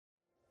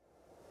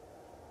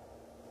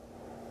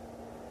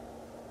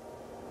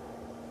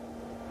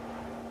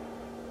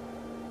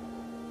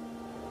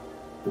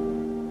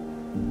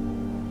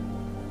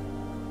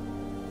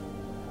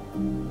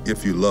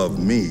If you love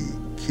me,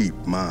 keep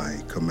my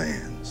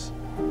commands.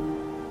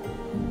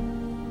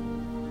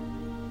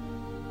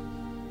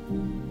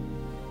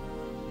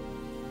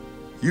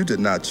 You did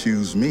not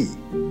choose me,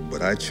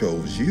 but I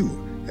chose you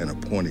and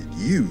appointed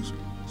you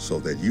so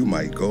that you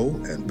might go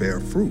and bear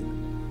fruit,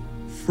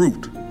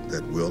 fruit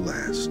that will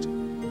last.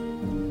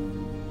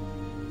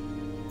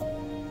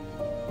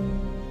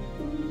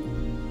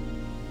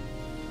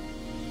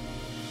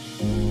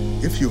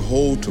 If you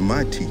hold to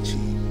my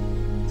teaching,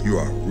 you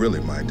are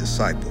really my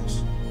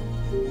disciples.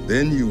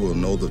 Then you will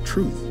know the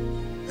truth,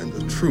 and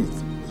the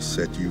truth will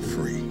set you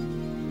free.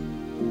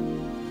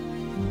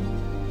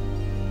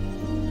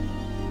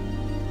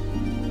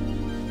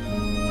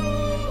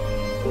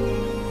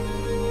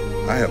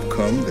 I have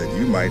come that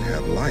you might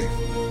have life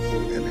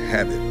and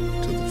have it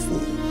to the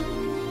full.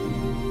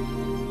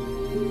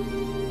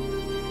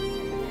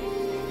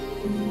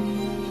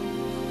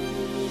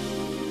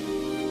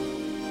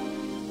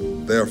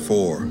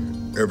 Therefore,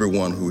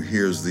 everyone who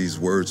hears these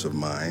words of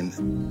mine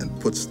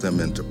and puts them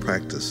into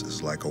practice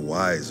is like a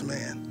wise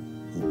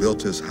man who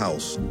built his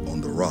house on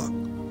the rock.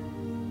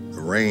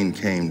 The rain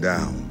came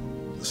down,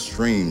 the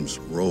streams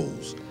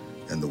rose,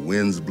 and the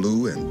winds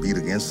blew and beat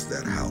against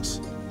that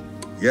house.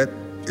 Yet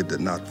it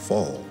did not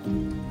fall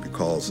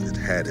because it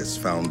had its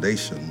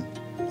foundation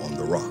on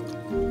the rock.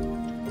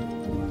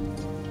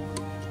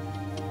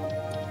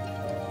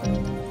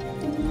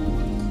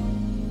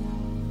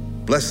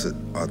 Blessed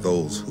are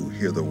those who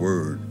hear the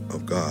word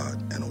of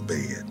God and obey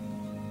it.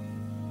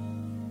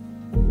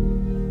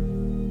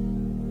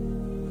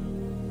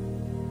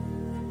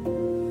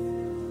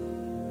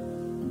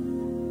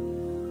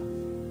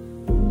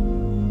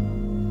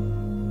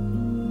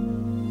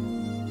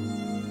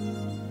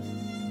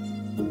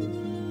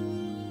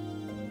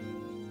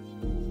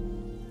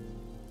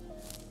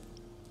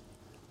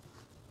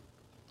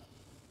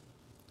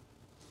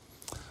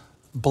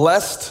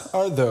 Blessed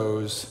are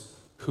those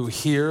who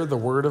hear the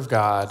word of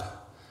God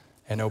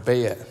and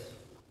obey it.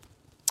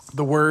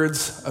 The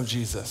words of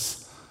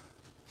Jesus.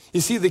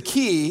 You see, the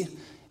key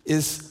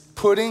is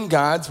putting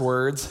God's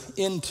words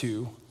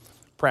into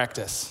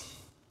practice.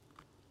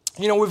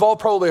 You know, we've all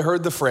probably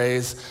heard the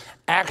phrase,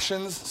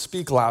 actions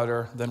speak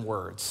louder than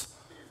words.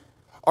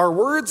 Our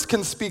words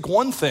can speak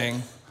one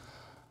thing,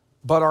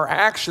 but our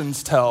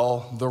actions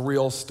tell the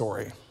real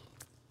story.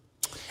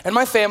 In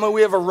my family,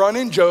 we have a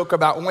running joke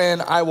about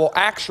when I will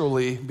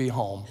actually be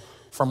home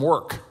from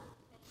work.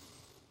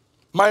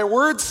 My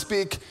words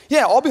speak,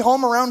 I'll be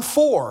home around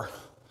 4.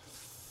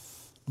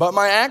 But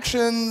my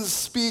actions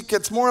speak,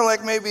 it's more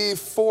like maybe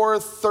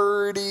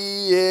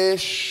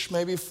 4:30-ish,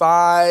 maybe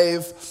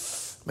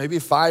 5, maybe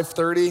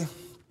 5:30.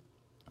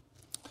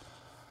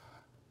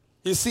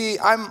 You see,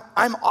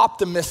 I'm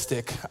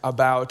optimistic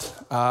about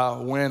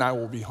when I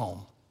will be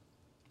home.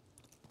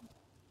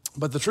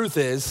 But the truth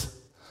is,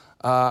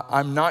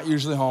 I'm not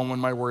usually home when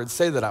my words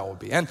say that I will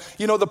be. And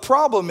you know, the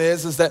problem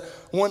is that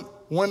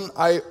when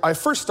I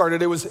first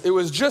started, it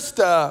was just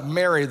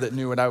Mary that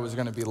knew that I was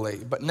gonna be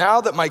late. But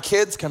now that my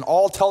kids can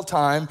all tell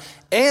time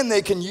and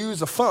they can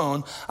use a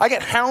phone, I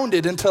get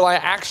hounded until I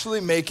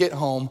actually make it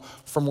home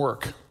from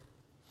work.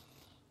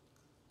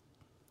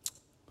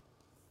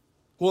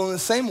 Well, in the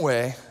same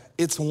way,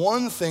 it's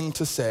one thing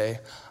to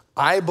say,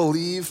 I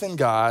believe in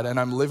God and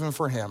I'm living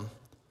for him.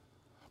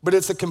 But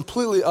it's a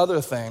completely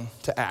other thing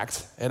to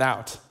act it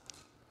out.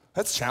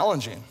 That's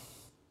challenging.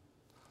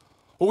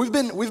 Well,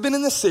 we've been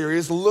in this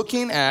series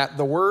looking at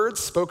the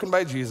words spoken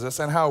by Jesus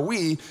and how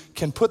we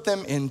can put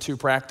them into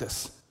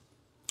practice.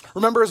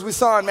 Remember, as we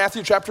saw in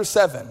Matthew chapter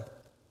 7,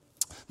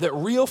 that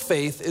real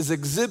faith is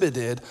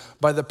exhibited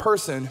by the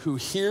person who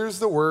hears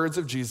the words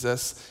of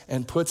Jesus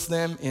and puts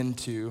them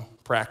into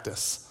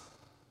practice.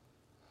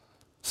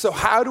 So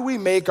how do we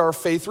make our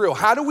faith real?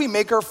 How do we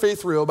make our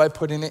faith real by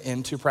putting it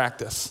into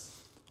practice?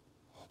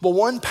 Well,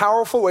 one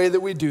powerful way that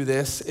we do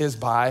this is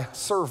by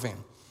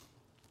serving.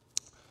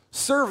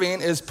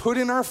 Serving is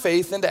putting our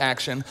faith into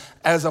action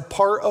as a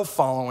part of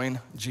following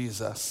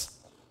Jesus.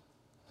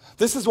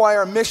 This is why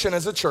our mission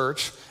as a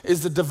church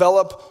is to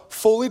develop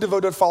fully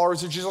devoted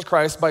followers of Jesus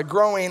Christ by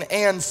growing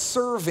and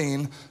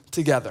serving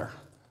together.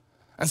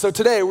 And so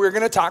today we're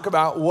going to talk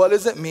about what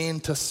does it mean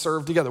to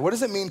serve together? What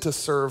does it mean to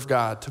serve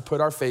God, to put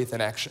our faith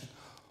in action?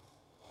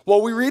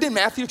 Well, we read in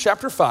Matthew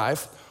chapter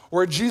 5,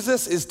 where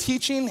Jesus is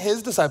teaching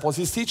his disciples,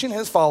 he's teaching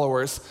his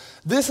followers,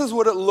 this is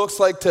what it looks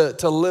like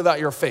to live out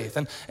your faith.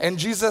 And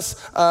Jesus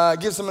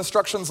gives them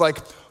instructions like,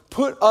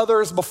 put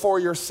others before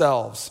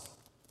yourselves,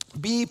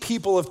 be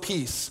people of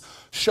peace,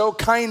 show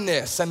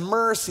kindness and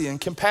mercy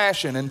and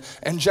compassion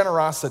and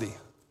generosity.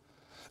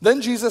 Then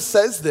Jesus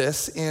says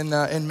this in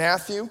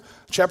Matthew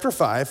chapter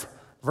 5,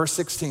 verse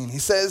 16. He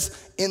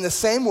says, in the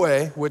same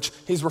way, which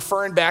he's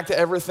referring back to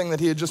everything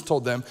that he had just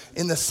told them,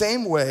 in the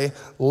same way,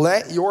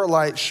 let your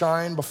light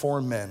shine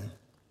before men,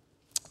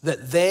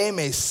 that they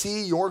may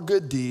see your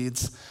good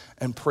deeds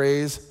and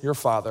praise your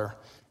Father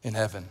in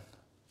heaven.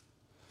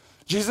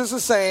 Jesus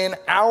is saying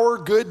our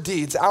good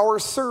deeds, our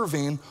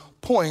serving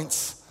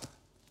points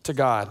to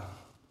God.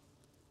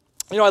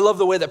 You know, I love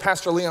the way that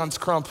Pastor Leon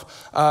Crump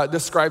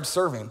describes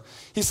serving.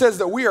 He says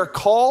that we are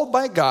called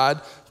by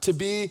God to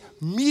be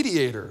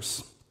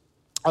mediators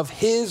of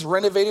his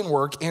renovating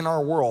work in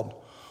our world.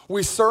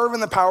 We serve in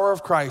the power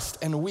of Christ,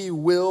 and we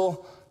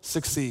will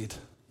succeed.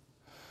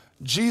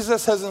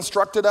 Jesus has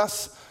instructed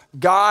us.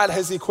 God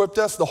has equipped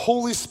us. The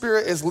Holy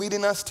Spirit is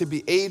leading us to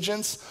be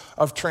agents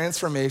of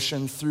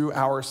transformation through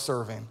our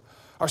serving.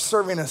 Our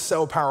serving is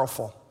so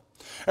powerful.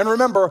 And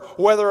remember,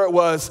 whether it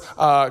was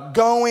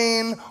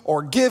going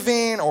or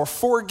giving or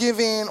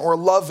forgiving or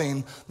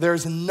loving,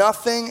 there's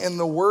nothing in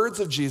the words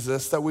of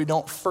Jesus that we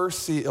don't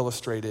first see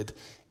illustrated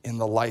in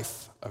the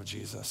life of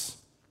Jesus.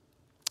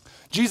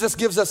 Jesus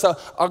gives us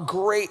a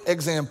great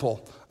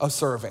example of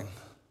serving.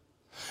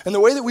 And the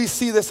way that we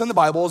see this in the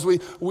Bible is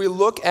we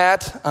look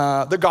at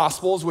the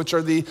Gospels, which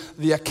are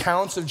the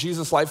accounts of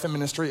Jesus' life and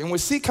ministry, and we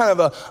see kind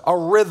of a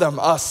rhythm,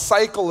 a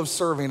cycle of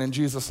serving in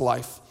Jesus'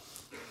 life.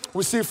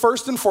 We see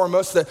first and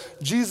foremost that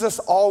Jesus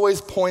always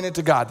pointed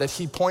to God, that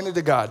he pointed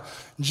to God.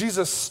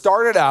 Jesus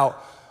started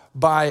out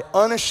by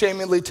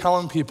unashamedly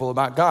telling people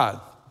about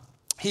God.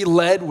 He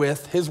led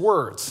with his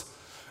words.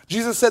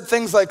 Jesus said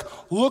things like,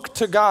 "Look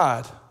to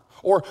God,"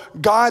 or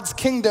 "God's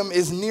kingdom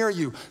is near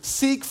you.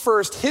 Seek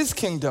first his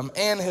kingdom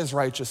and his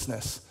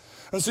righteousness."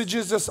 And so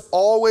Jesus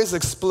always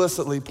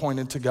explicitly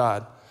pointed to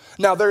God.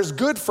 Now, there's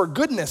good for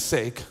goodness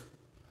sake,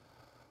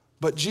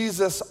 but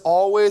Jesus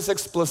always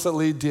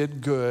explicitly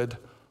did good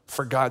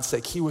for God's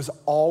sake. He was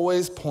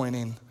always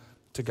pointing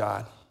to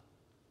God.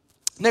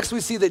 Next, we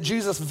see that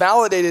Jesus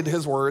validated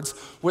his words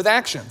with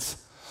actions.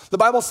 The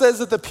Bible says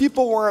that the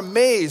people were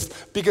amazed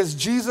because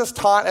Jesus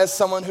taught as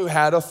someone who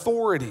had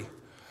authority.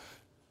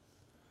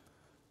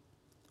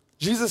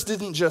 Jesus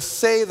didn't just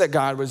say that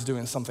God was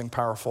doing something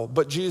powerful,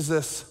 but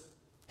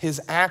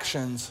his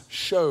actions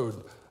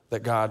showed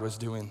that God was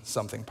doing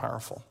something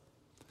powerful.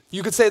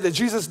 You could say that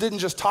Jesus didn't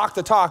just talk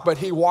the talk, but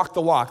he walked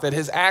the walk, that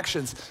his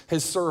actions,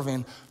 his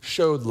serving,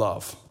 showed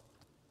love.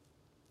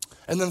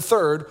 And then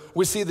third,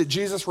 we see that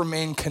Jesus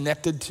remained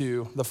connected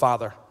to the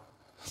Father.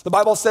 The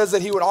Bible says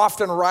that he would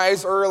often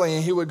rise early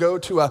and he would go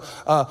to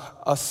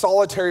a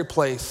solitary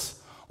place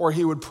where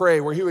he would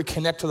pray, where he would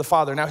connect to the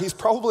Father. Now, he's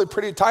probably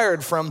pretty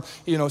tired from,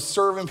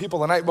 serving people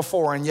the night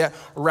before, and yet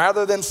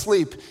rather than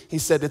sleep, he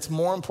said, it's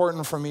more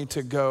important for me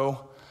to go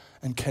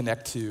and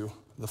connect to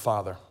the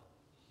Father.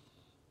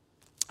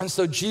 And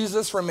so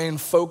Jesus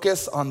remained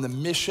focused on the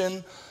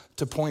mission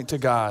to point to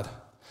God.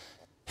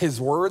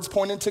 His words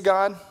pointed to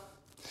God.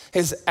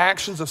 His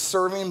actions of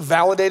serving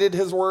validated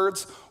his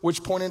words,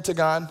 which pointed to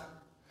God.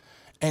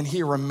 And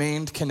he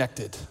remained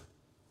connected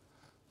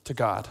to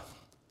God.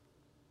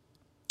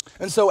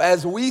 And so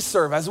as we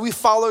serve, as we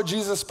follow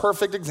Jesus'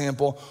 perfect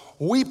example,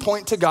 we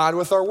point to God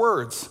with our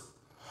words.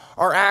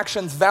 Our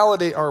actions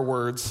validate our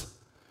words,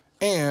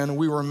 and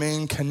we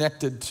remain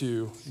connected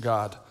to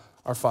God,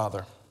 our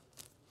Father.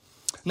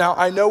 Now,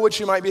 I know what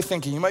you might be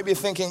thinking. You might be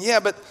thinking,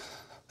 yeah, but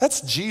that's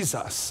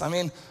Jesus. I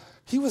mean,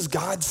 he was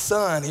God's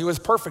son. He was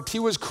perfect. He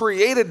was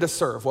created to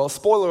serve. Well,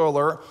 spoiler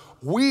alert,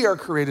 we are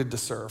created to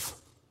serve.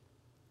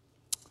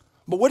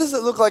 But what does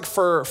it look like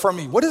for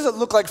me? What does it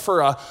look like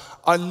for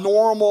a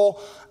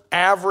normal,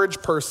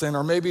 average person,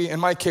 or maybe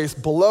in my case,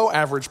 below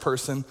average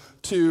person,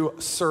 to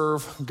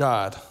serve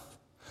God?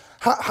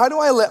 How do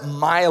I let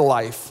my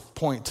life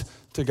point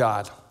to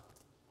God?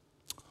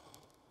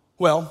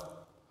 Well,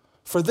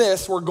 for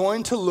this, we're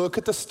going to look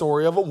at the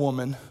story of a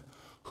woman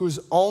who's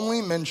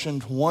only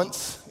mentioned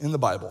once in the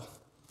Bible.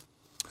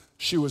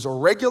 She was a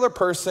regular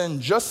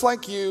person just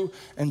like you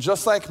and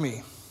just like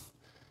me.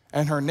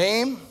 And her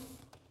name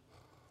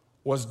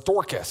was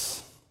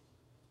Dorcas.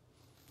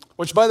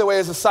 Which, by the way,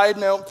 as a side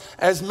note,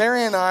 as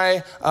Mary and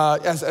I,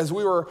 as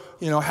we were,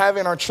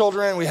 having our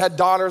children, we had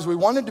daughters, we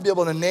wanted to be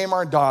able to name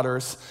our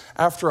daughters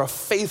after a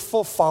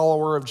faithful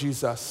follower of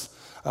Jesus.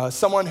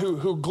 Someone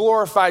who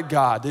glorified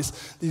God,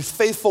 these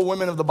faithful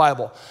women of the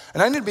Bible.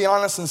 And I need to be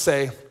honest and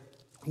say,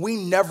 we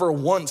never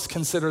once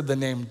considered the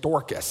name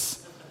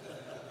Dorcas.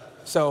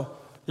 So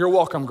you're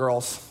welcome,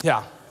 girls.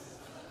 Yeah.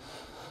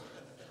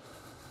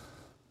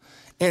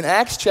 In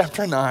Acts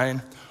chapter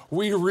 9,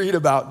 we read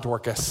about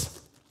Dorcas.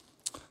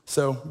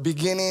 So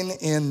beginning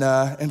in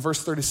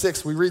verse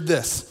 36, we read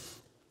this.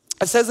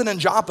 It says that in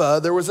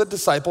Joppa, there was a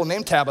disciple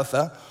named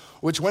Tabitha,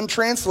 which when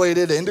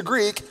translated into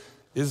Greek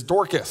is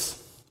Dorcas.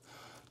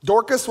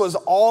 Dorcas was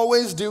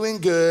always doing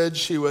good.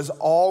 She was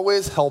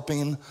always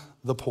helping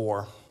the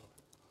poor.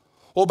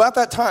 Well, about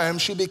that time,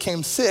 she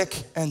became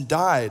sick and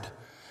died,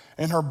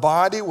 and her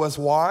body was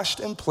washed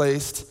and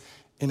placed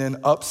in an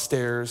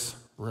upstairs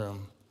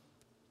room.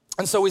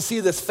 And so we see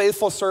this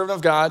faithful servant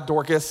of God,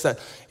 Dorcas, that,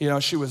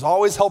 she was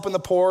always helping the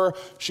poor,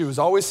 she was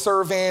always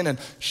serving, and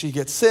she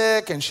gets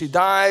sick and she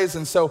dies.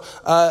 And so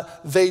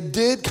they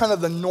did kind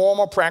of the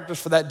normal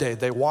practice for that day.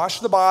 They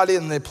washed the body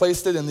and they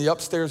placed it in the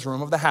upstairs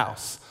room of the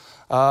house.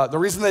 The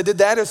reason they did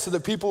that is so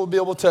that people would be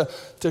able to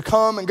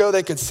come and go.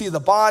 They could see the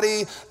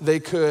body. They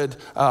could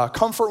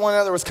comfort one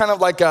another. It was kind of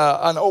like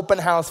an open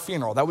house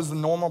funeral. That was the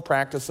normal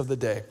practice of the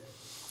day.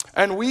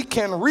 And we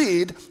can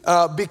read,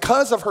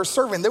 because of her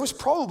serving, there was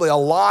probably a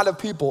lot of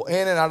people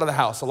in and out of the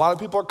house. A lot of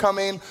people are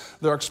coming,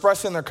 they're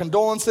expressing their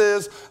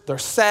condolences, they're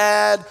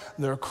sad,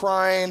 they're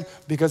crying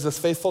because this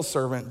faithful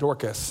servant,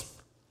 Dorcas,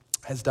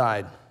 has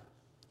died.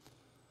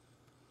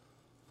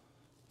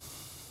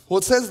 Well,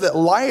 it says that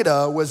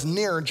Lydda was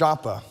near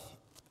Joppa.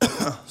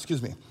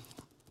 Excuse me.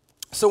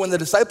 So when the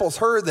disciples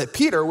heard that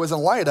Peter was in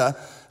Lydda,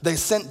 they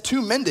sent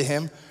 2 men to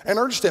him and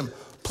urged him,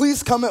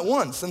 please come at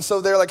once. And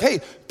so they're like, hey,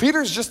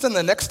 Peter's just in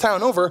the next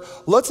town over.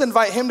 Let's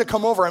invite him to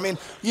come over. I mean,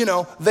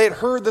 they'd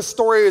heard the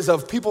stories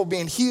of people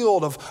being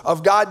healed,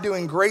 of God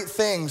doing great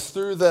things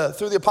through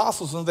the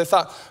apostles. And they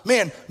thought,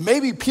 man,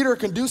 maybe Peter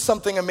can do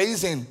something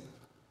amazing.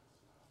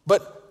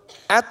 But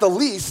at the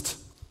least,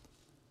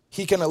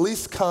 he can at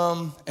least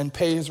come and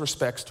pay his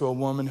respects to a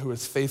woman who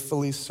has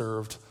faithfully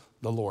served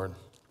the Lord.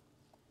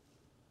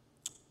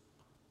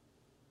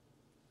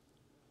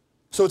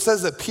 So it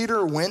says that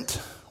Peter went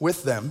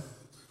with them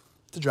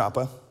to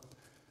Joppa,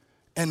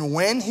 and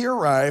when he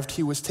arrived,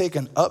 he was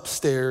taken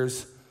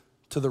upstairs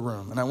to the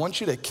room. And I want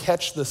you to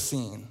catch the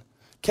scene,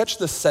 catch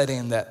the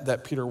setting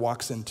that Peter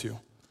walks into. It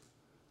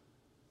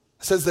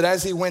says that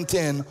as he went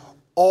in,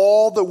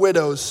 all the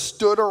widows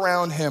stood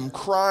around him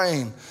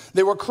crying.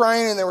 They were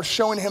crying and they were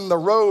showing him the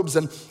robes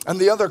and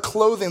the other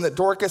clothing that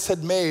Dorcas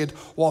had made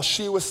while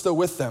she was still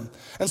with them.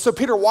 And so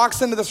Peter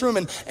walks into this room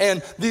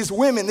and these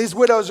women, these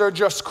widows are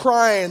just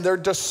crying. They're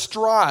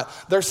distraught.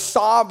 They're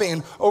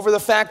sobbing over the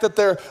fact that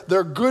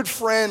their good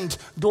friend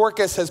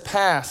Dorcas has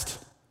passed.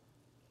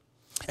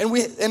 And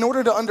in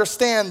order to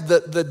understand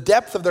the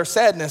depth of their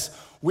sadness,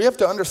 we have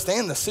to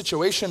understand the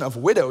situation of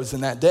widows in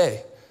that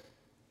day.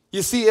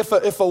 You see,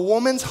 if a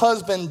woman's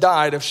husband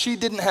died, if she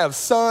didn't have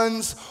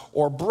sons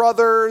or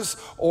brothers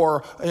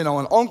or an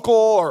uncle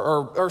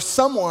or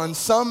someone,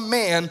 some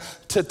man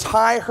to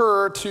tie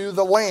her to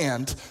the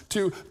land,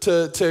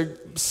 to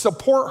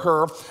support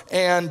her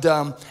and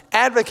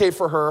advocate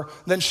for her,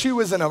 then she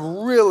was in a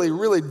really,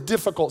 really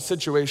difficult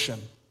situation.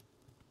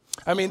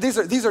 I mean, these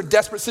are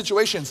desperate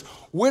situations.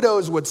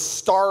 Widows would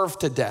starve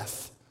to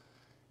death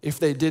if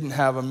they didn't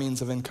have a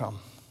means of income.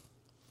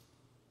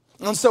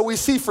 And so we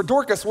see for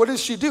Dorcas, what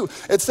does she do?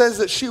 It says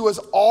that she was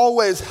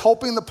always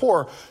helping the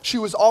poor. She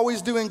was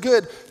always doing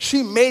good.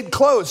 She made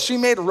clothes. She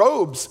made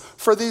robes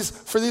for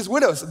these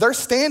widows. They're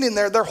standing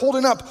there. They're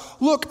holding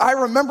up. Look, I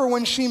remember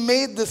when she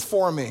made this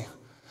for me.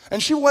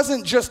 And she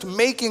wasn't just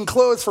making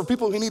clothes for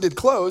people who needed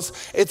clothes.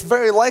 It's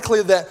very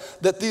likely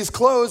that these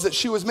clothes that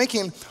she was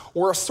making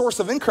were a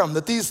source of income,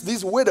 that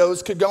these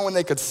widows could go and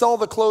they could sell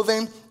the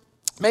clothing.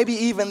 Maybe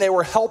even they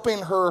were helping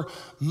her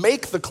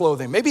make the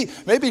clothing.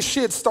 Maybe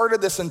she had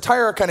started this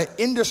entire kind of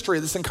industry,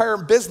 this entire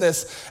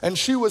business, and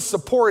she was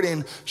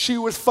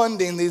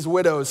funding these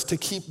widows to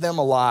keep them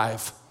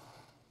alive.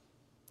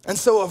 And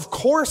so of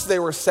course they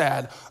were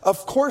sad.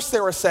 Of course they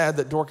were sad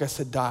that Dorcas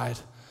had died.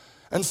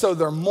 And so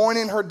they're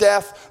mourning her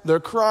death, they're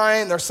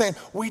crying, they're saying,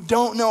 we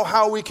don't know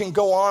how we can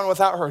go on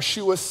without her.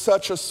 She was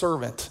such a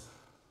servant.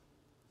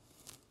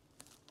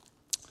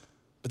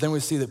 But then we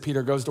see that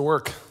Peter goes to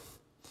work.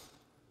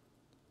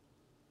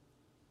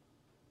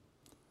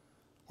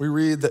 We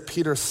read that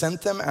Peter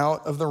sent them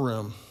out of the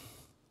room.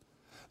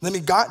 Then he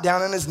got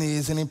down on his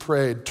knees and he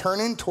prayed.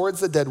 Turning towards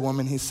the dead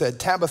woman, he said,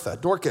 Tabitha,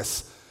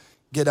 Dorcas,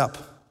 get up.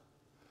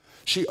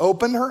 She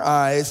opened her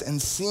eyes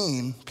and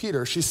seeing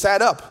Peter, she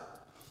sat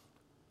up.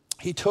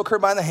 He took her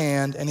by the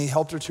hand and he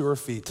helped her to her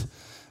feet.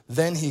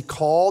 Then he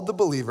called the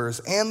believers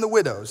and the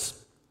widows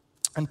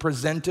and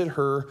presented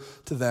her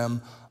to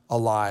them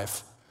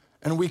alive.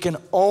 And we can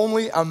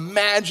only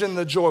imagine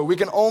the joy. We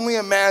can only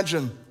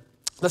imagine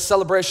the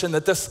celebration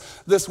that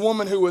this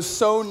woman who was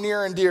so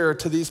near and dear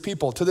to these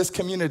people, to this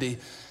community,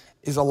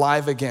 is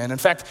alive again. In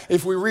fact,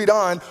 if we read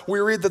on, we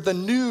read that the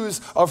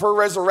news of her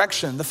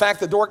resurrection, the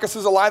fact that Dorcas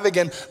is alive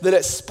again, that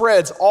it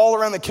spreads all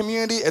around the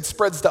community, it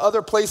spreads to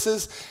other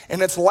places,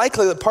 and it's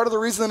likely that part of the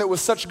reason it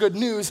was such good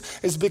news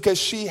is because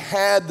she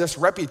had this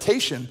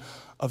reputation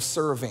of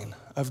serving,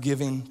 of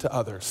giving to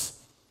others.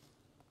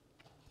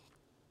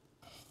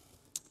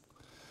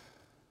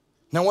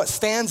 Now, what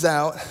stands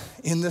out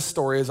in this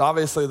story is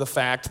obviously the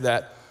fact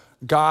that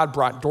God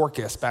brought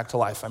Dorcas back to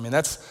life. I mean,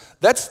 that's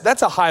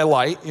a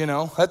highlight,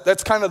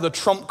 That's kind of the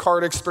trump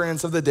card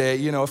experience of the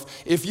day.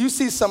 If you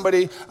see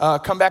somebody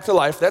come back to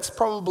life, that's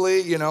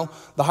probably, the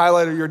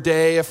highlight of your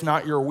day, if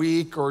not your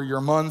week or your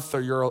month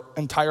or your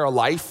entire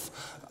life.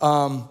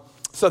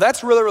 So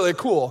that's really, really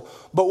cool.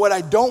 But what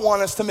I don't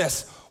want us to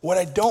miss,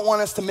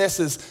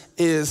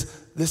 is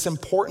this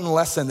important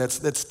lesson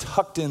that's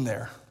tucked in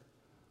there.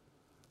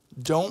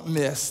 Don't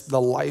miss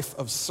the life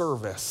of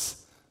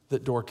service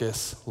that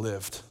Dorcas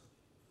lived.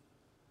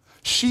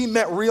 She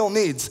met real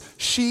needs.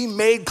 She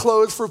made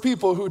clothes for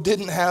people who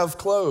didn't have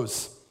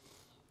clothes.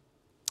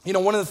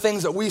 One of the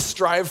things that we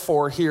strive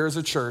for here as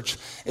a church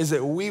is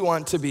that we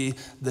want to be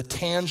the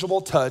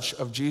tangible touch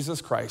of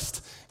Jesus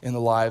Christ in the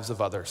lives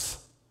of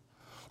others.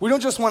 We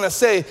don't just want to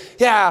say,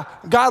 yeah,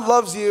 God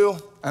loves you,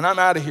 and I'm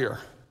out of here.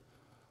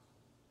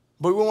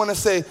 But we want to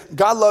say,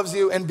 God loves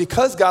you, and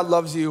because God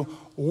loves you,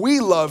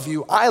 we love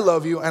you, I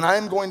love you, and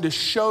I'm going to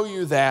show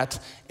you that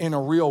in a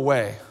real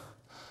way.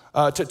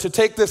 To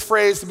take this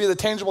phrase to be the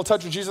tangible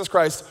touch of Jesus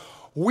Christ,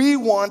 we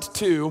want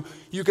to,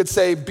 you could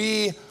say,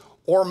 be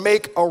or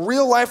make a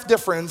real life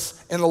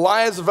difference in the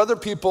lives of other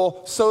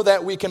people so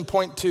that we can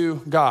point to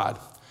God.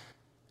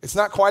 It's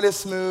not quite as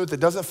smooth. It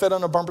doesn't fit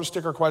on a bumper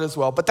sticker quite as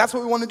well, but that's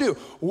what we want to do.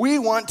 We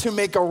want to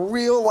make a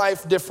real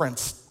life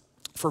difference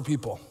for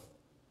people.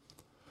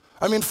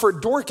 I mean, for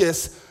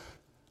Dorcas,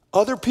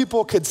 other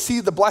people could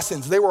see the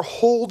blessings. They were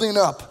holding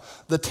up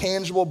the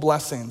tangible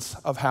blessings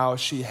of how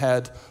she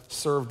had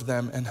served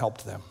them and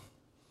helped them.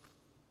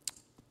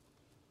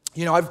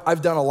 You know,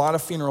 I've done a lot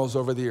of funerals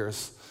over the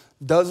years,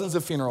 dozens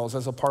of funerals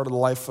as a part of the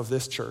life of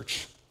this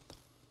church.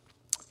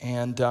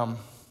 And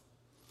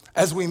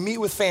as we meet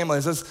with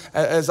families,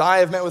 as I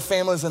have met with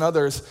families and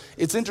others,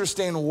 it's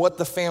interesting what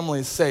the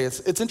families say.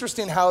 It's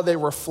interesting how they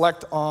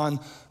reflect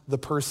on the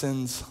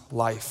person's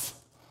life.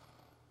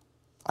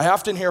 I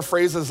often hear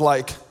phrases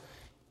like,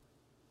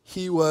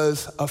 he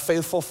was a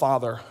faithful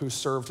father who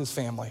served his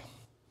family.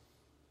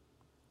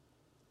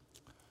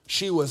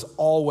 She was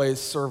always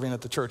serving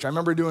at the church. I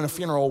remember doing a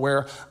funeral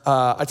where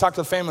I talked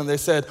to the family and they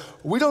said,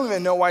 we don't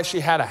even know why she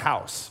had a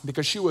house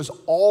because she was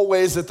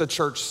always at the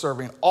church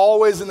serving,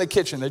 always in the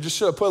kitchen. They just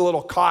should have put a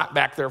little cot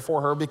back there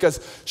for her because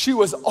she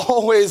was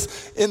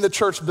always in the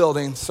church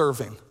building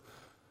serving.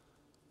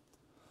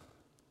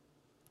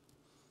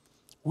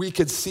 We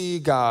could see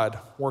God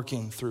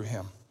working through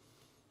him.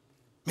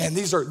 Man,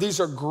 these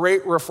are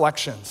great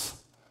reflections.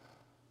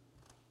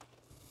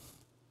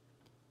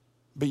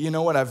 But you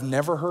know what I've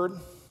never heard?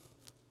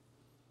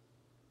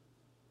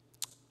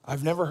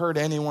 I've never heard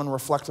anyone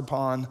reflect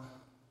upon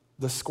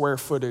the square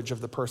footage of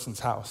the person's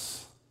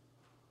house,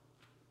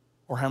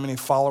 or how many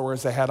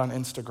followers they had on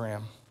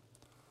Instagram,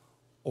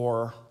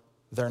 or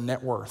their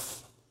net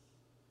worth.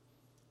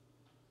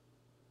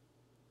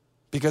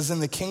 Because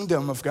in the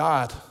kingdom of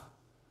God,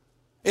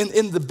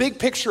 in the big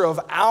picture of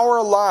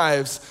our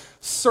lives,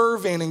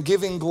 serving and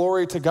giving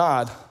glory to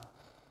God,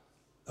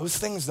 those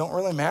things don't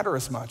really matter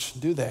as much,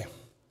 do they?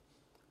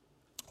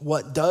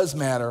 What does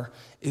matter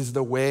is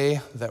the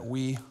way that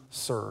we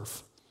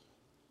serve.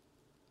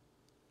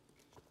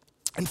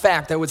 In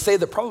fact, I would say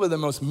that probably the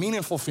most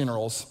meaningful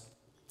funerals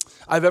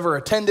I've ever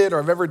attended or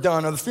I've ever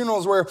done are the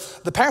funerals where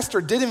the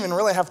pastor didn't even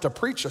really have to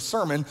preach a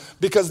sermon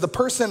because the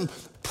person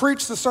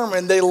preached the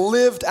sermon, they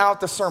lived out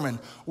the sermon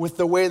with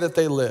the way that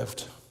they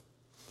lived.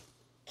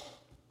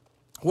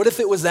 What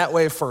if it was that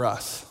way for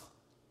us?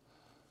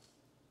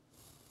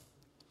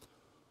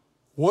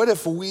 What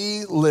if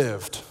we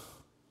lived?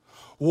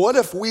 What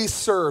if we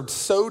served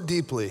so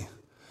deeply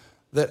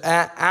that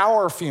at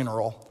our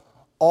funeral,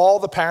 all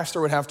the pastor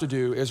would have to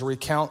do is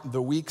recount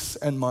the weeks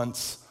and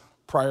months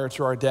prior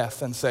to our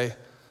death and say,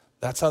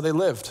 that's how they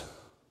lived?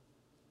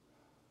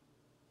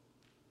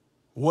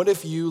 What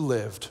if you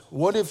lived?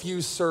 What if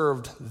you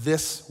served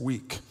this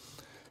week,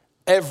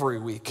 every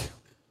week,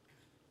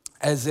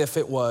 as if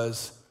it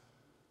was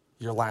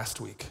your last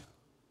week?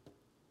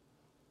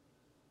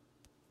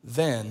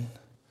 Then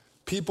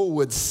people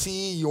would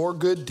see your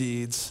good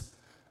deeds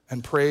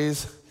and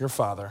praise your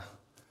Father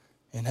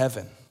in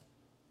heaven.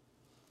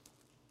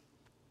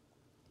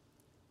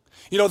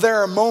 You know, there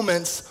are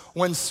moments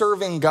when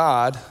serving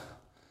God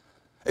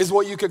is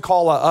what you could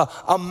call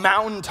a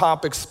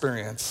mountaintop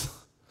experience.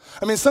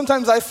 I mean,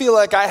 sometimes I feel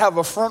like I have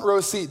a front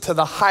row seat to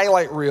the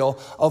highlight reel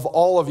of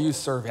all of you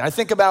serving. I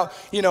think about,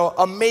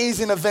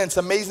 amazing events,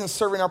 amazing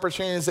serving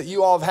opportunities that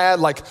you all have had,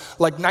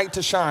 like Night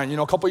to Shine.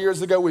 A couple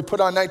years ago, we put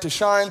on Night to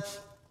Shine,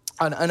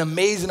 an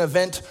amazing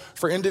event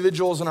for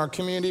individuals in our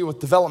community with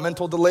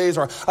developmental delays.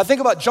 Or I think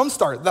about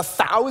Jumpstart, the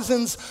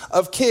thousands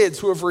of kids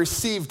who have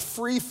received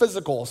free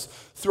physicals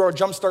through our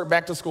Jumpstart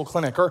Back to School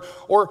Clinic, or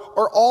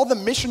all the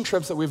mission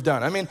trips that we've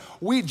done. I mean,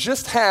 we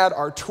just had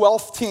our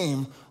 12th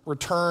team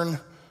return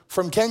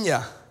from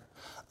Kenya.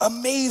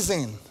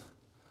 Amazing.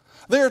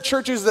 There are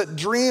churches that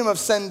dream of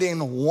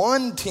sending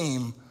one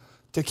team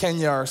to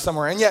Kenya or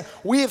somewhere, and yet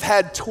we have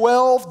had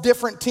 12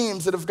 different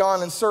teams that have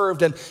gone and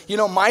served. And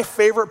my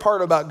favorite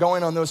part about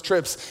going on those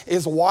trips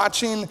is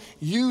watching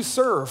you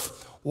serve,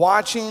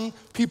 watching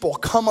people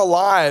come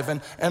alive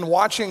and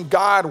watching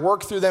God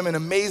work through them in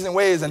amazing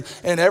ways. And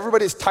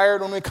everybody's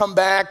tired when we come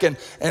back, and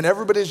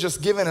everybody's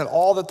just giving it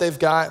all that they've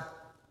got,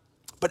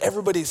 but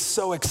everybody's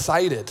so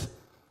excited.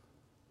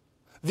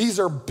 These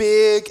are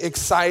big,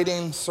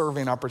 exciting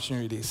serving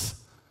opportunities.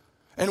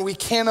 And we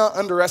cannot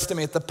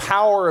underestimate the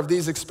power of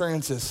these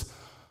experiences.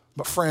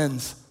 But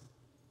friends,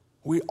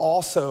 we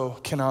also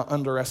cannot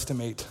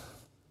underestimate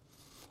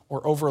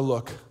or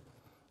overlook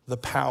the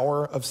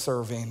power of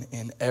serving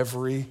in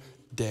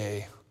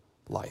everyday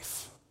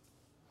life.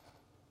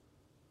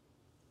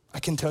 I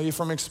can tell you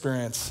from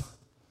experience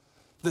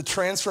that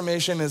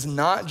transformation is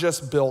not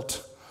just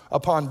built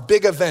upon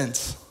big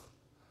events,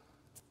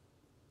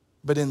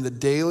 but in the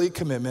daily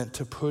commitment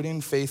to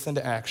putting faith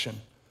into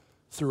action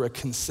through a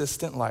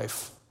consistent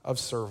life of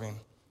serving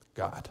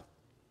God.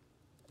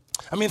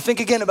 I mean, think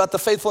again about the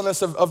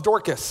faithfulness of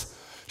Dorcas.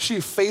 She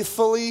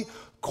faithfully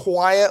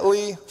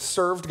quietly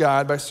served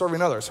God by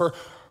serving others.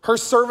 Her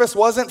service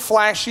wasn't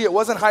flashy, it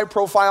wasn't high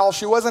profile,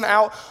 she wasn't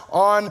out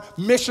on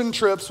mission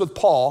trips with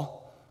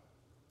Paul,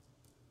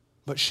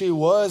 but she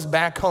was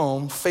back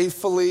home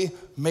faithfully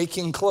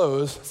making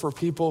clothes for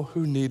people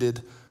who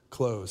needed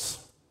clothes.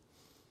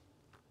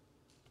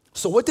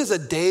 So what does a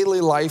daily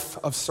life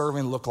of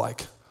serving look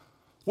like?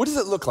 What does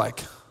it look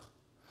like?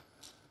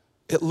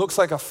 It looks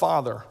like a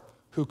father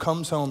who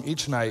comes home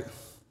each night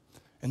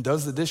and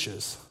does the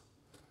dishes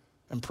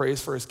and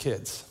prays for his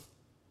kids.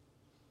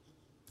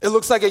 It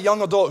looks like a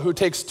young adult who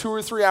takes 2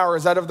 or 3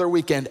 hours out of their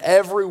weekend,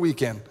 every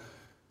weekend,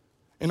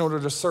 in order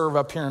to serve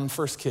up here in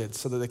First Kids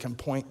so that they can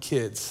point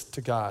kids to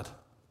God.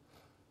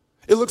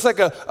 It looks like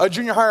a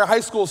junior high or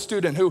high school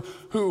student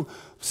who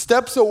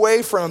steps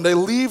away from, they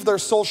leave their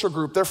social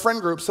group, their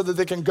friend group, so that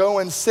they can go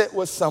and sit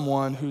with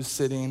someone who's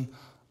sitting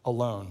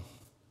alone.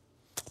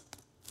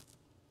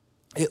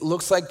 It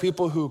looks like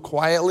people who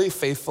quietly,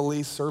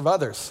 faithfully serve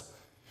others.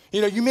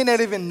 You know, you may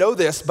not even know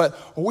this, but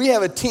we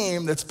have a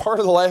team that's part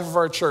of the life of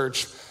our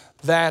church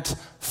that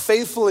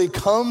faithfully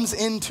comes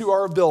into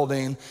our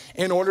building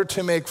in order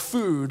to make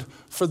food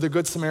for the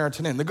Good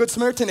Samaritan Inn. The Good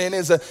Samaritan Inn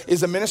is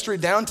a ministry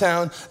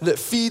downtown that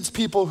feeds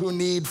people who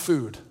need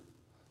food.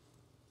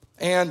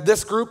 And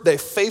this group, they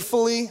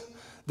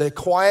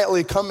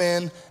quietly come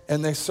in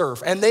and they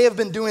serve. And they have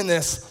been doing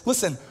this,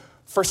 listen,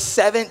 for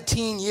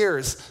 17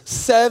 years.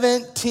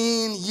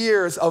 17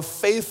 years of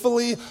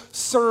faithfully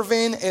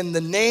serving in the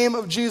name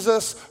of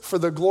Jesus for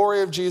the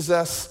glory of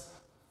Jesus.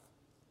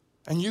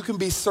 And you can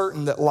be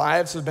certain that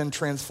lives have been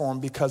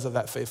transformed because of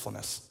that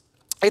faithfulness.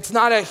 It's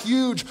not a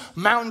huge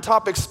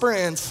mountaintop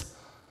experience,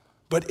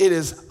 but it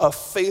is a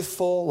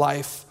faithful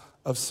life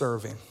of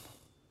serving.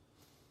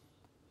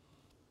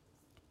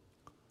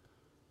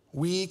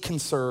 We can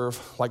serve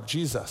like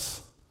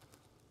Jesus.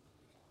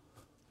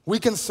 We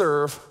can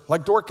serve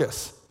like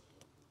Dorcas.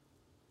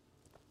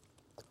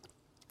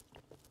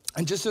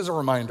 And just as a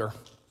reminder,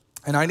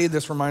 and I need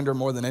this reminder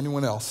more than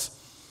anyone else,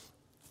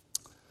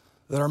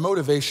 that our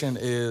motivation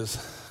is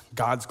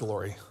God's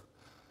glory.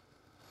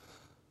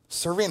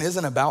 Serving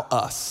isn't about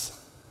us.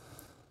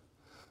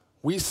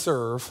 We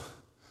serve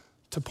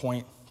to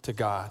point to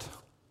God.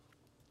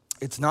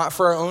 It's not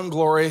for our own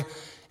glory.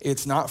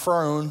 It's not for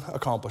our own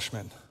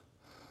accomplishment.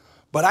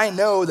 But I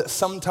know that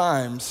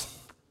sometimes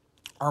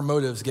our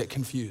motives get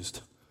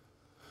confused.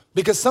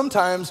 Because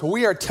sometimes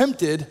we are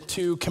tempted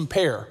to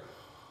compare.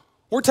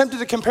 We're tempted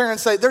to compare and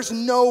say, there's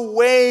no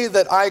way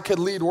that I could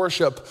lead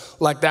worship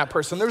like that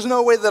person. There's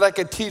no way that I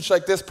could teach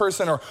like this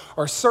person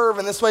or serve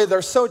in this way.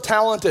 They're so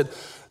talented.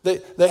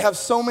 They have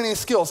so many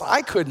skills.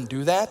 I couldn't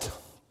do that.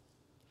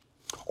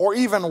 Or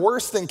even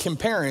worse than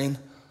comparing,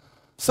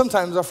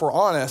 sometimes if we're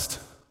honest,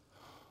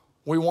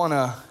 we want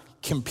to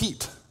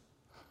compete.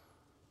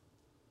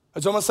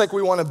 It's almost like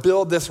we want to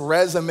build this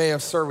resume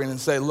of serving and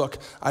say, look,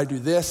 I do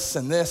this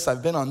and this,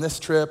 I've been on this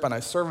trip and I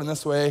serve in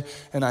this way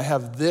and I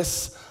have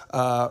this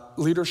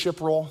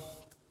leadership role.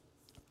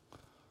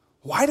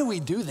 Why do we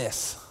do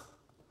this?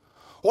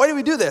 Why do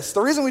we do this? The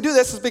reason we do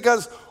this is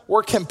because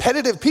we're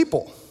competitive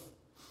people.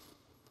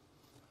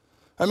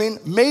 I mean,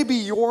 maybe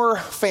your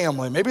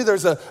family, maybe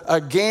there's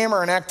a game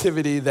or an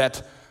activity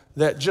that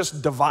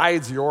just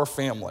divides your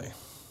family.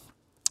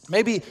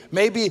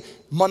 Maybe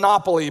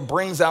Monopoly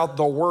brings out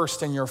the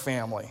worst in your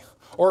family.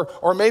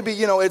 Or maybe,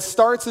 it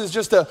starts as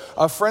just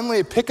a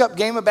friendly pickup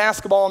game of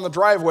basketball in the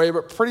driveway,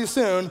 but pretty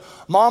soon,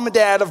 mom and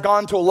dad have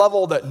gone to a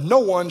level that no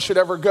one should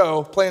ever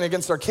go playing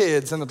against their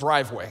kids in the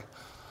driveway.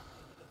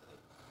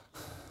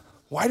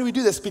 Why do we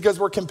do this? Because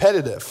we're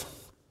competitive.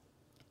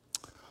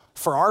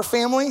 For our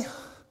family,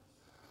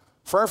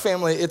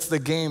 it's the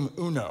game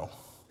Uno.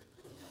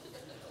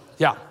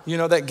 Yeah,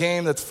 that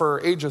game that's for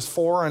ages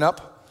 4 and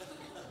up?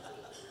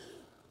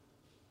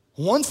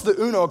 Once the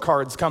Uno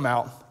cards come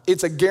out,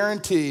 it's a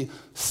guarantee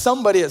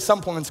somebody at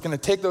some point is going to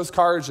take those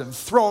cards and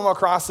throw them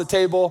across the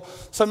table.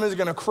 Somebody's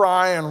going to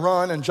cry and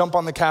run and jump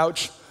on the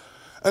couch.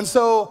 And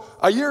so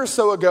a year or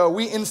so ago,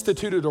 we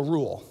instituted a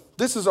rule.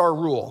 This is our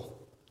rule.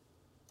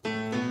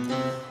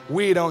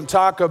 We don't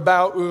talk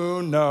about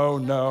Uno,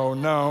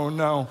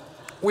 no.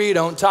 We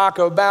don't talk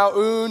about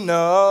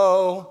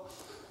Uno.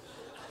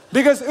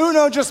 Because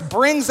Uno just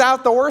brings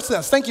out the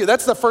worstness. Thank you.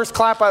 That's the first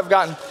clap I've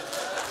gotten.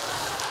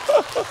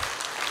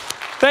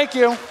 Thank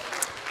you.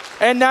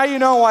 And now you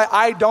know why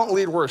I don't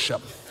lead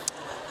worship.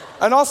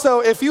 And also,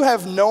 if you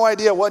have no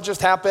idea what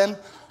just happened,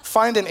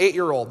 find an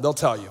 8-year-old. They'll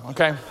tell you,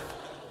 okay?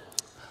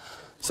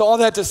 So all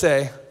that to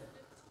say,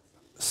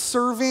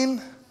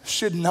 serving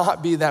should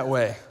not be that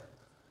way.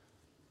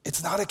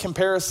 It's not a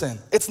comparison.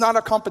 It's not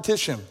a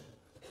competition.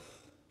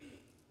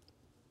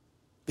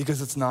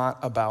 Because it's not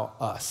about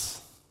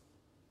us.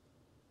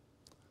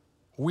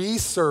 We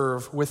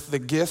serve with the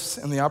gifts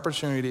and the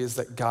opportunities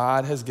that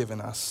God has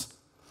given us,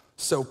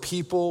 so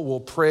people will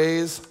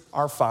praise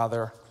our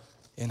Father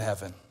in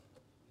heaven.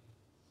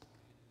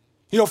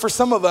 For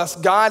some of us,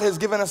 God has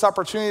given us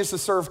opportunities to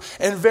serve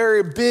in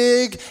very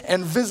big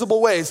and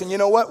visible ways. And you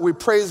know what? We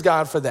praise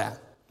God for that.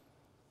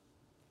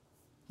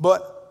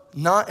 But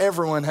not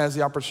everyone has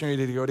the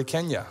opportunity to go to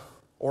Kenya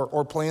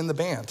or play in the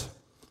band.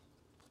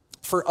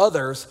 For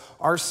others,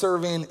 our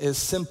serving is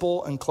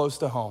simple and close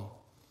to home,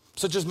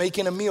 such as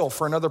making a meal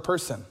for another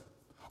person,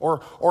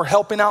 or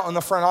helping out in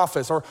the front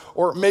office,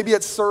 or maybe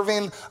it's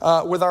serving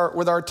with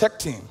our tech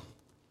team,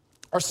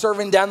 or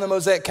serving down the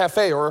Mosaic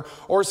Cafe, or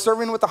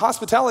serving with the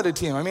hospitality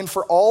team. I mean,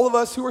 for all of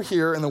us who are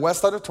here in the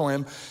West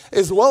Auditorium,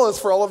 as well as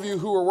for all of you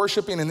who are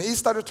worshiping in the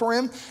East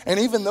Auditorium, and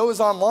even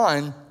those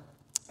online,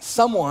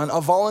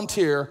 a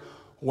volunteer,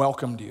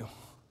 welcomed you.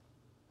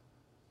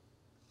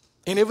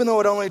 And even though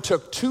it only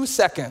took 2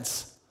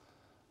 seconds,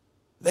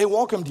 they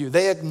welcomed you.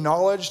 They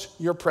acknowledged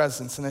your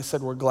presence, and they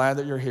said, we're glad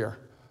that you're here.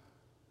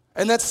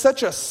 And that's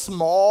such a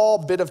small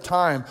bit of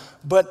time,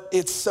 but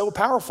it's so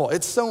powerful.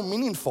 It's so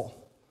meaningful.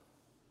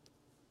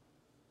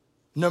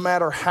 No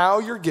matter how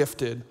you're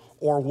gifted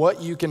or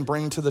what you can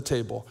bring to the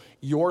table,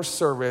 your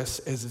service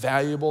is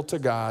valuable to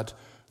God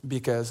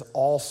because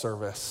all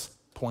service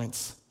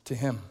points to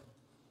him.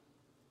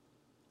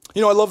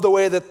 You know, I love the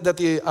way that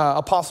the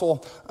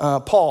Apostle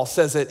Paul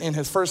says it in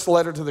his first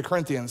letter to the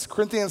Corinthians.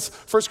 1 Corinthians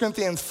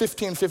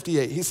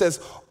 15:58. He says,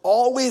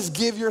 always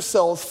give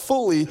yourselves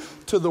fully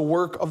to the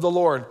work of the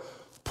Lord.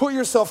 Put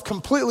yourself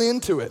completely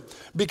into it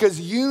because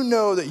you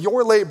know that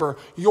your labor,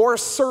 your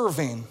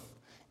serving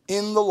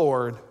in the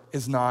Lord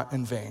is not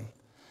in vain.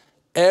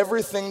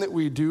 Everything that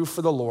we do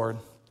for the Lord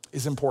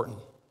is important.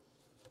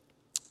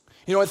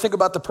 You know, I think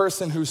about the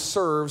person who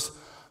serves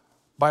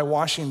by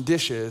washing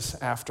dishes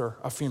after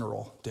a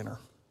funeral dinner.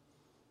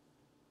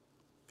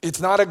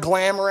 It's not a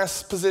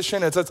glamorous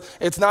position.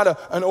 It's not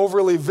an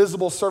overly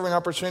visible serving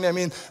opportunity. I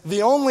mean,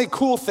 the only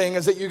cool thing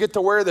is that you get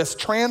to wear this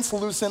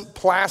translucent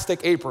plastic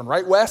apron,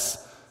 right,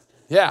 Wes?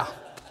 Yeah.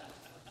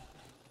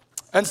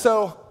 And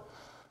so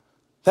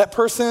that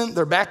person,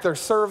 they're back there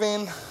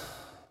serving.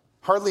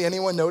 Hardly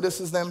anyone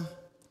notices them.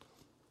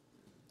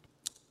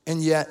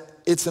 And yet,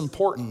 it's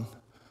important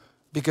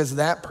because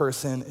that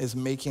person is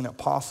making it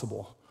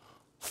possible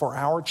for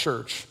our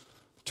church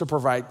to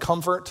provide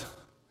comfort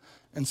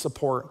and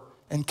support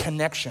and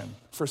connection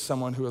for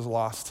someone who has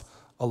lost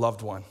a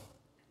loved one.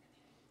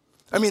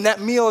 I mean, that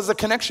meal is a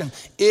connection.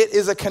 It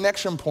is a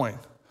connection point.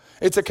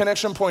 It's a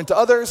connection point to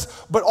others,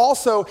 but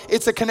also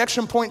it's a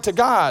connection point to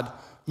God,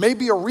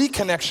 maybe a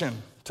reconnection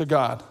to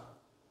God.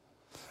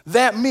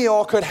 That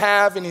meal could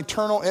have an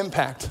eternal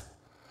impact.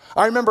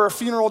 I remember a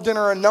funeral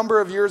dinner a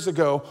number of years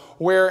ago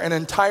where an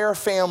entire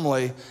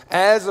family,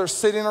 as they're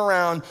sitting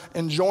around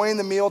enjoying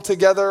the meal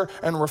together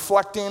and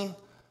reflecting,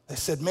 they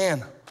said,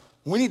 man,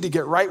 we need to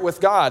get right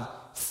with God.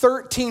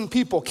 13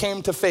 people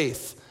came to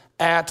faith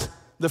at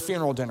the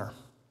funeral dinner.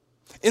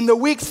 In the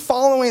weeks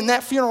following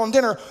that funeral and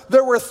dinner,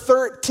 there were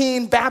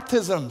 13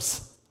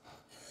 baptisms.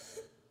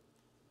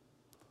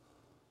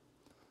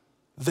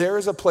 There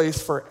is a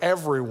place for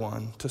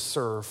everyone to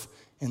serve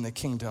in the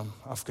kingdom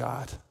of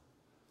God.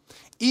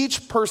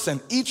 Each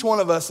person, each one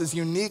of us is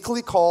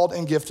uniquely called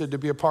and gifted to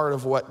be a part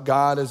of what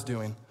God is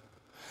doing.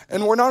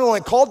 And we're not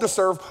only called to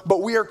serve,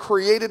 but we are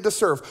created to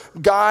serve.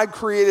 God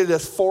created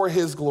us for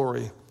his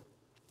glory.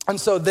 And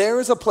so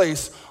there is a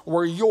place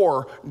where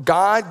your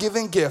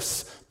God-given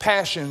gifts,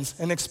 passions,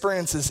 and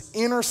experiences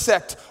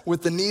intersect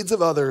with the needs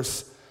of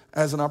others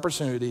as an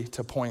opportunity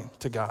to point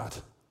to God.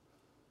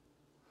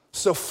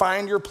 So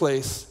find your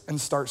place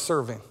and start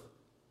serving.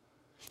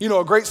 You know,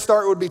 a great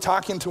start would be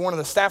talking to one of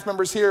the staff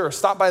members here, or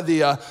stop by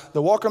the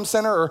Welcome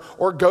Center,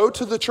 or go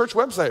to the church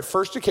website,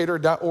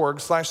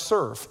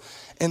 firstdecatur.org/serve,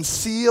 and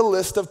see a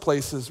list of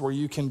places where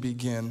you can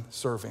begin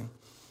serving.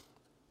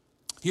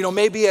 You know,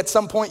 maybe at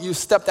some point you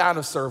stepped out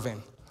of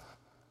serving.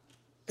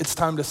 It's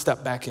time to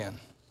step back in.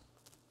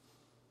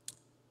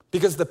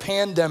 Because the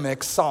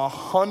pandemic saw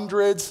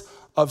hundreds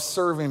of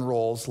serving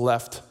roles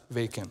left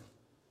vacant.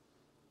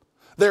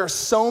 There are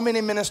so many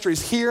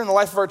ministries here in the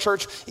life of our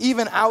church,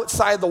 even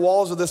outside the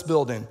walls of this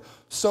building,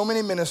 so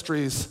many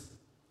ministries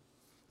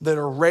that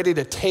are ready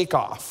to take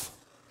off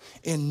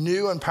in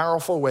new and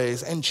powerful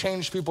ways and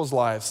change people's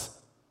lives.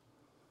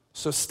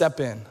 So step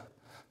in.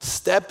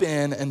 Step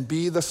in and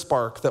be the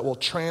spark that will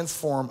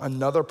transform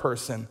another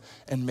person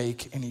and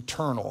make an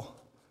eternal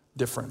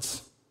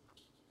difference.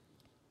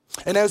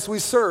 And as we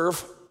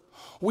serve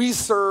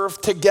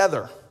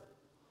together.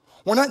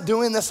 We're not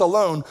doing this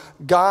alone.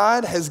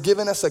 God has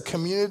given us a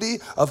community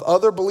of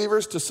other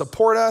believers to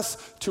support us,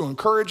 to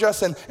encourage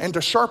us, and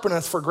to sharpen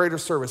us for greater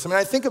service. I mean,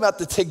 I think about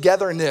the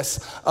togetherness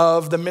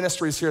of the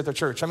ministries here at the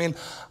church. I mean,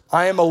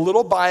 I am a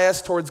little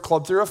biased towards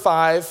Club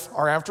 305,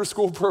 our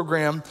after-school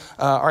program,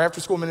 our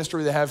after-school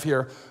ministry they have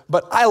here.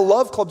 But I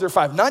love Club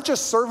 305, not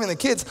just serving the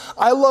kids.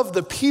 I love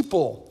the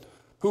people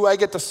who I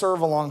get to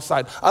serve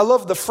alongside. I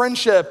love the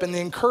friendship and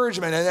the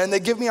encouragement, and they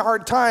give me a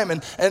hard time,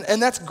 and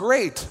that's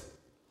great.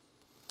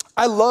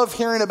 I love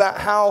hearing about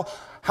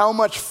how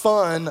much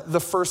fun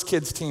the First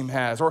Kids team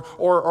has, or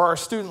our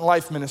student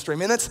life ministry. I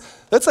mean,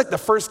 that's like the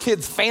First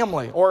Kids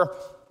family, or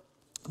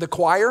the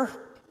choir.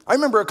 I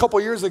remember a couple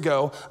years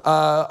ago,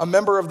 a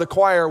member of the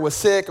choir was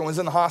sick and was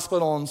in the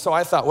hospital, and so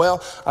I thought,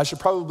 well, I should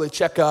probably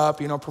check up,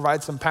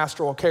 provide some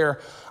pastoral care.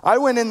 I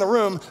went in the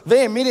room.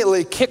 They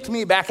immediately kicked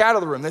me back out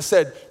of the room. They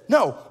said,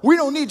 no, we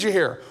don't need you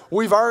here.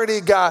 We've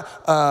already got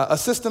a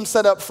system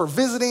set up for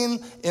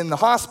visiting in the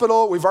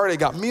hospital. We've already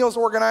got meals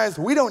organized.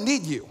 We don't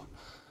need you.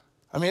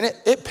 I mean,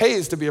 it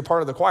pays to be a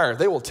part of the choir.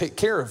 They will take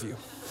care of you.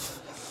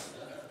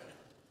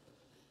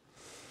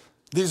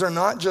 These are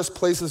not just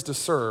places to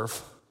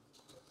serve,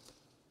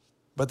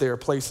 but they are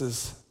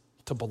places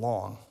to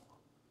belong.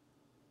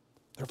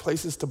 They're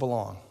places to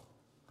belong.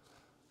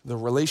 The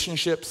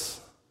relationships,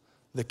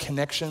 the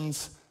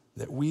connections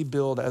that we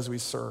build as we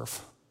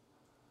serve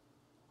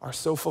are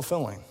so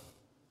fulfilling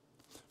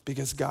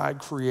because God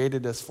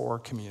created us for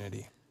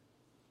community.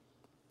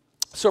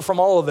 So from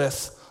all of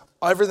this,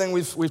 everything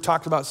we've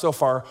talked about so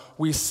far,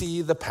 we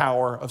see the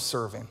power of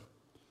serving.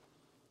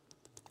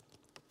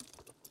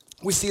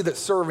 We see that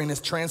serving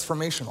is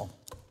transformational.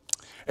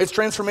 It's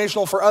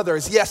transformational for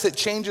others. Yes, it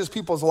changes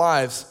people's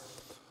lives,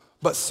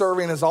 but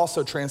serving is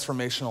also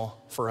transformational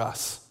for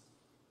us.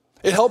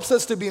 It helps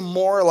us to be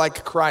more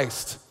like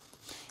Christ.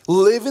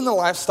 Living the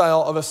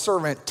lifestyle of a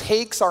servant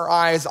takes our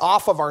eyes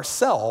off of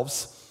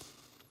ourselves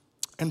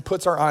and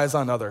puts our eyes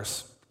on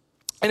others.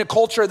 In a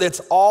culture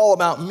that's all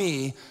about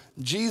me,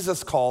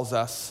 Jesus calls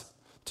us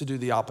to do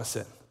the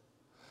opposite,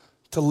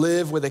 to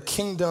live with a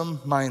kingdom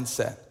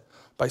mindset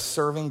by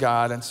serving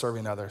God and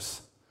serving others.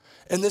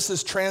 And this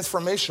is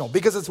transformational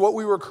because it's what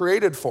we were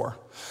created for.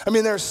 I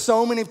mean, there's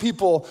so many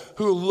people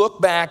who look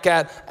back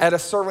at a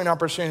serving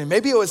opportunity.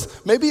 Maybe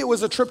it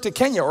was a trip to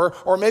Kenya,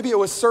 or maybe it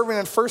was serving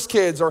in First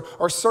Kids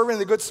or serving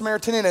the Good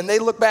Samaritan Inn, and they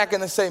look back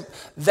and they say,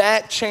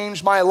 that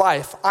changed my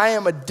life. I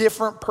am a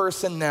different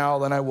person now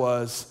than I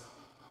was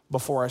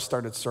before I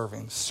started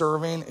serving.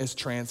 Serving is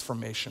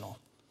transformational.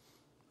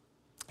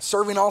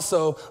 Serving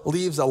also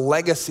leaves a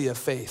legacy of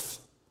faith.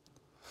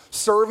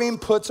 Serving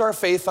puts our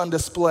faith on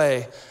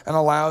display and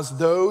allows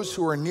those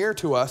who are near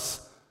to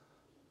us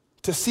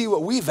to see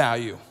what we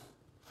value.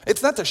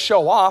 It's not to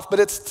show off, but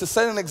it's to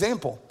set an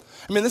example.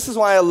 I mean, this is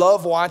why I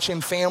love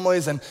watching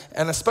families and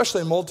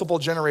especially multiple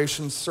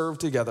generations serve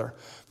together,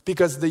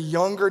 because the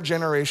younger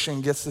generation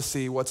gets to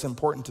see what's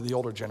important to the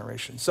older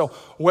generation. So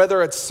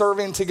whether it's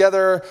serving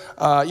together,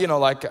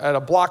 like at a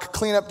block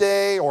cleanup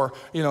day, or,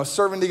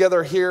 serving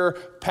together here,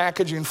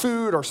 packaging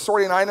food or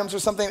sorting items or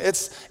something,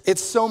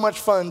 it's so much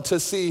fun to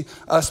see,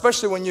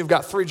 especially when you've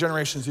got three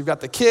generations. You've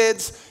got the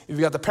kids, you've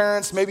got the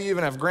parents, maybe you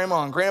even have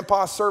grandma and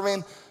grandpa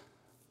serving.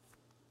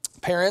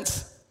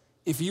 Parents,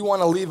 if you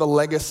want to leave a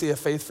legacy of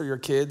faith for your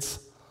kids,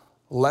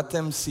 let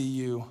them see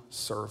you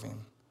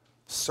serving.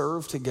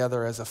 Serve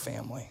together as a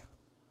family.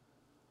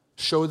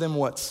 Show them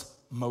what's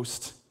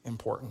most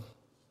important.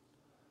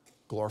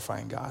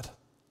 Glorifying God.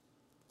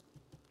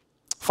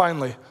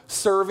 Finally,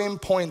 serving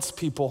points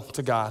people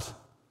to God.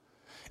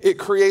 It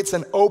creates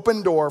an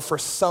open door for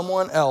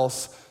someone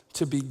else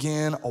to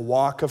begin a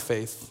walk of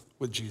faith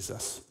with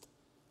Jesus.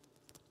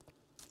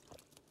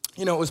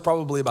 It was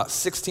probably about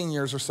 16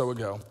 years or so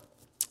ago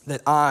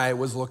that I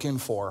was looking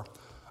for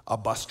a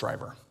bus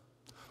driver.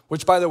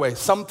 Which, by the way,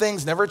 some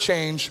things never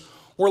change.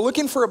 We're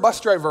looking for a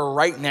bus driver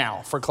right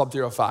now for Club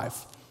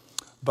 305.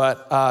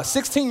 But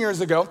 16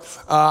 years ago,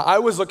 I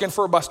was looking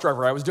for a bus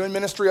driver. I was doing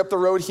ministry up the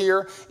road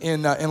here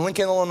in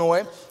Lincoln,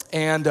 Illinois,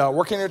 and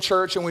working at a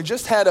church. And we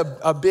just had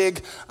a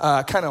big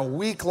kind of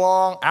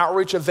week-long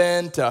outreach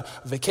event,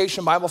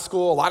 vacation Bible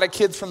school. A lot of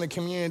kids from the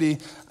community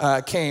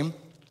came.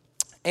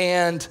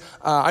 And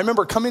I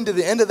remember coming to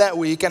the end of that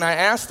week, and I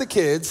asked the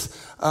kids,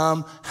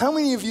 how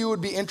many of you would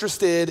be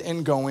interested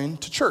in going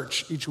to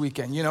church each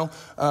weekend?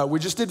 We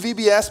just did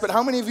VBS, but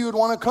how many of you would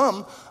want to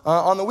come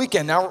on the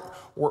weekend? Now,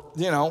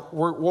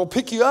 we'll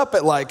pick you up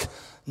at like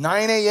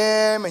 9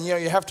 a.m., and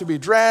you have to be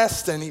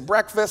dressed and eat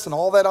breakfast and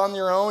all that on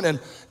your own. And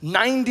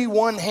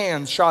 91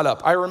 hands shot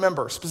up. I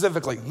remember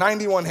specifically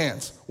 91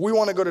 hands. We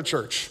want to go to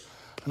church.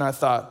 And I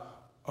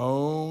thought,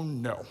 oh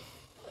no.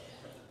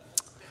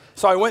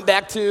 So I went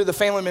back to the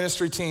family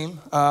ministry team,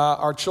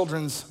 our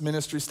children's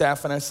ministry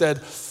staff, and I said,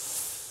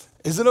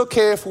 is it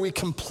okay if we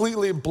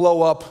completely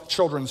blow up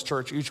children's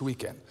church each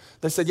weekend?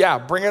 They said, yeah,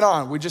 bring it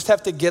on. We just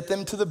have to get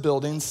them to the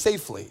building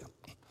safely.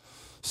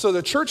 So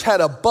the church had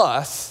a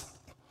bus.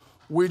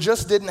 We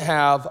just didn't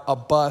have a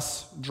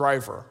bus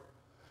driver.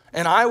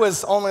 And I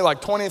was only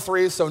like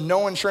 23, so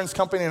no insurance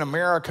company in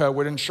America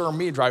would insure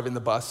me driving the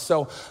bus.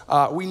 So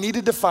we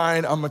needed to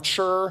find a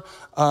mature,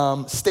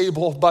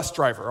 stable bus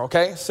driver,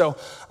 okay? So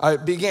I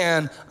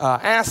began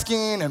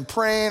asking and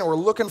praying. We're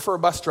looking for a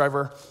bus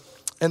driver.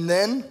 And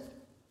then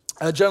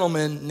a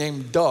gentleman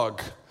named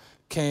Doug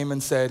came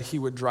and said he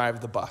would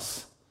drive the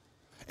bus.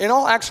 In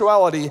all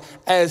actuality,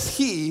 as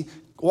he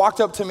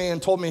walked up to me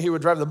and told me he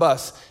would drive the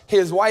bus,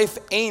 his wife,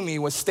 Amy,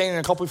 was standing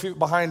a couple of feet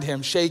behind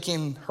him,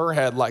 shaking her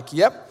head like,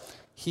 yep,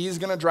 he's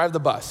going to drive the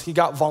bus. He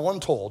got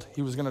voluntold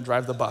he was going to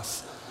drive the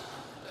bus.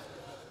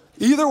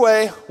 Either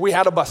way, we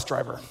had a bus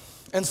driver.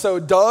 And so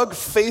Doug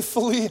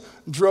faithfully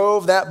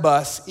drove that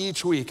bus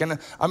each week. And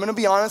I'm going to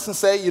be honest and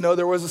say,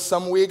 there was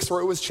some weeks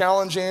where it was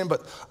challenging,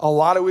 but a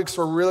lot of weeks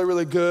were really,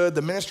 really good.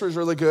 The ministry was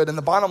really good. And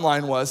the bottom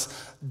line was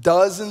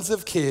dozens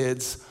of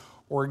kids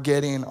were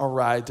getting a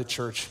ride to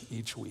church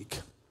each week.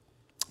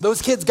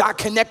 Those kids got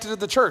connected to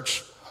the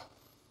church.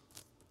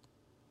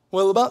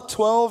 Well, about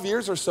 12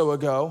 years or so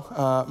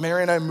ago,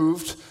 Mary and I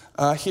moved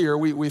here.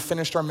 We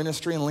finished our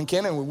ministry in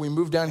Lincoln, and we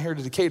moved down here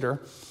to Decatur.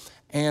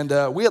 And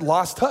we had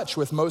lost touch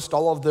with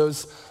all of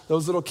those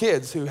little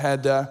kids who'd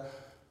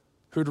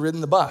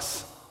ridden the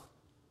bus.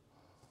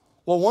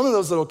 Well, one of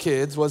those little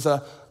kids was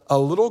a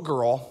little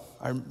girl.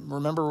 I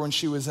remember when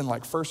she was in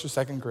like first or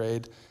second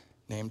grade,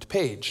 named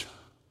Paige.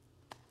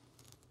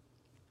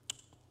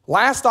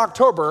 Last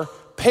October,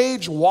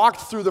 Paige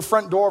walked through the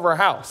front door of our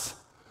house.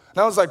 And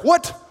I was like,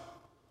 what?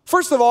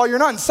 First of all, you're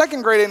not in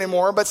second grade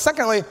anymore. But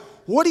secondly,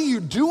 what are you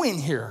doing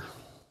here?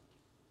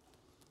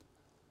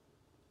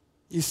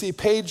 You see,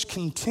 Paige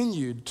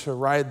continued to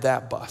ride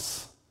that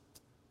bus.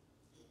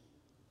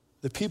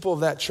 The people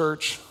of that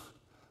church,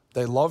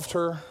 they loved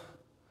her.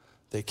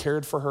 They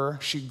cared for her.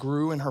 She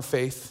grew in her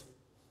faith.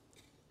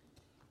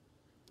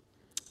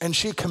 And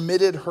she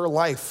committed her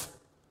life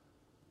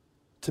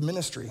to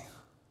ministry.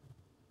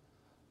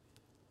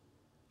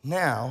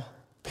 Now,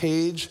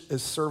 Paige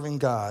is serving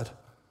God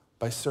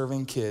by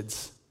serving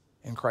kids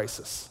in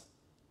crisis.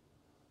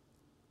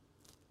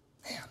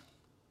 Man.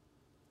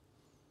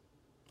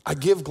 I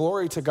give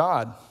glory to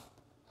God,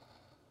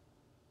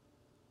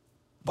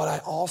 but I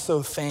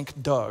also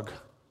thank Doug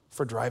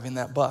for driving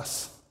that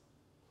bus.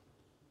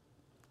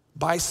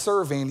 By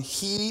serving,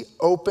 he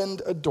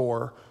opened a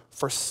door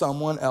for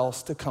someone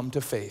else to come to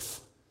faith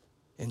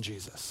in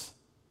Jesus.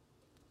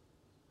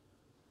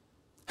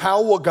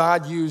 How will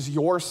God use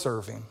your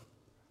serving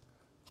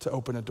to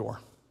open a door?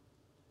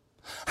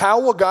 How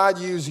will God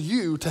use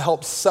you to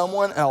help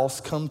someone else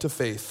come to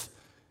faith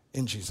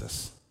in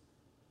Jesus?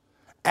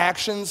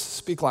 Actions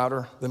speak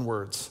louder than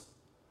words.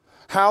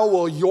 How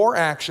will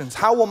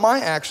my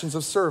actions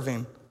of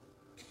serving,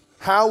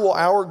 how will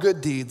our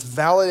good deeds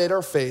validate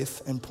our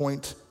faith and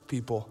point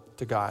people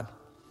to God?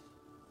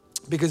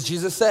 Because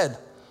Jesus said,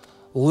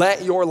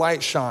 let your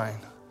light shine.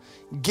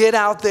 Get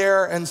out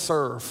there and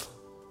serve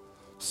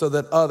so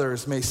that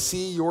others may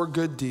see your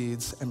good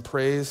deeds and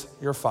praise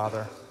your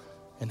Father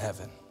in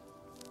heaven.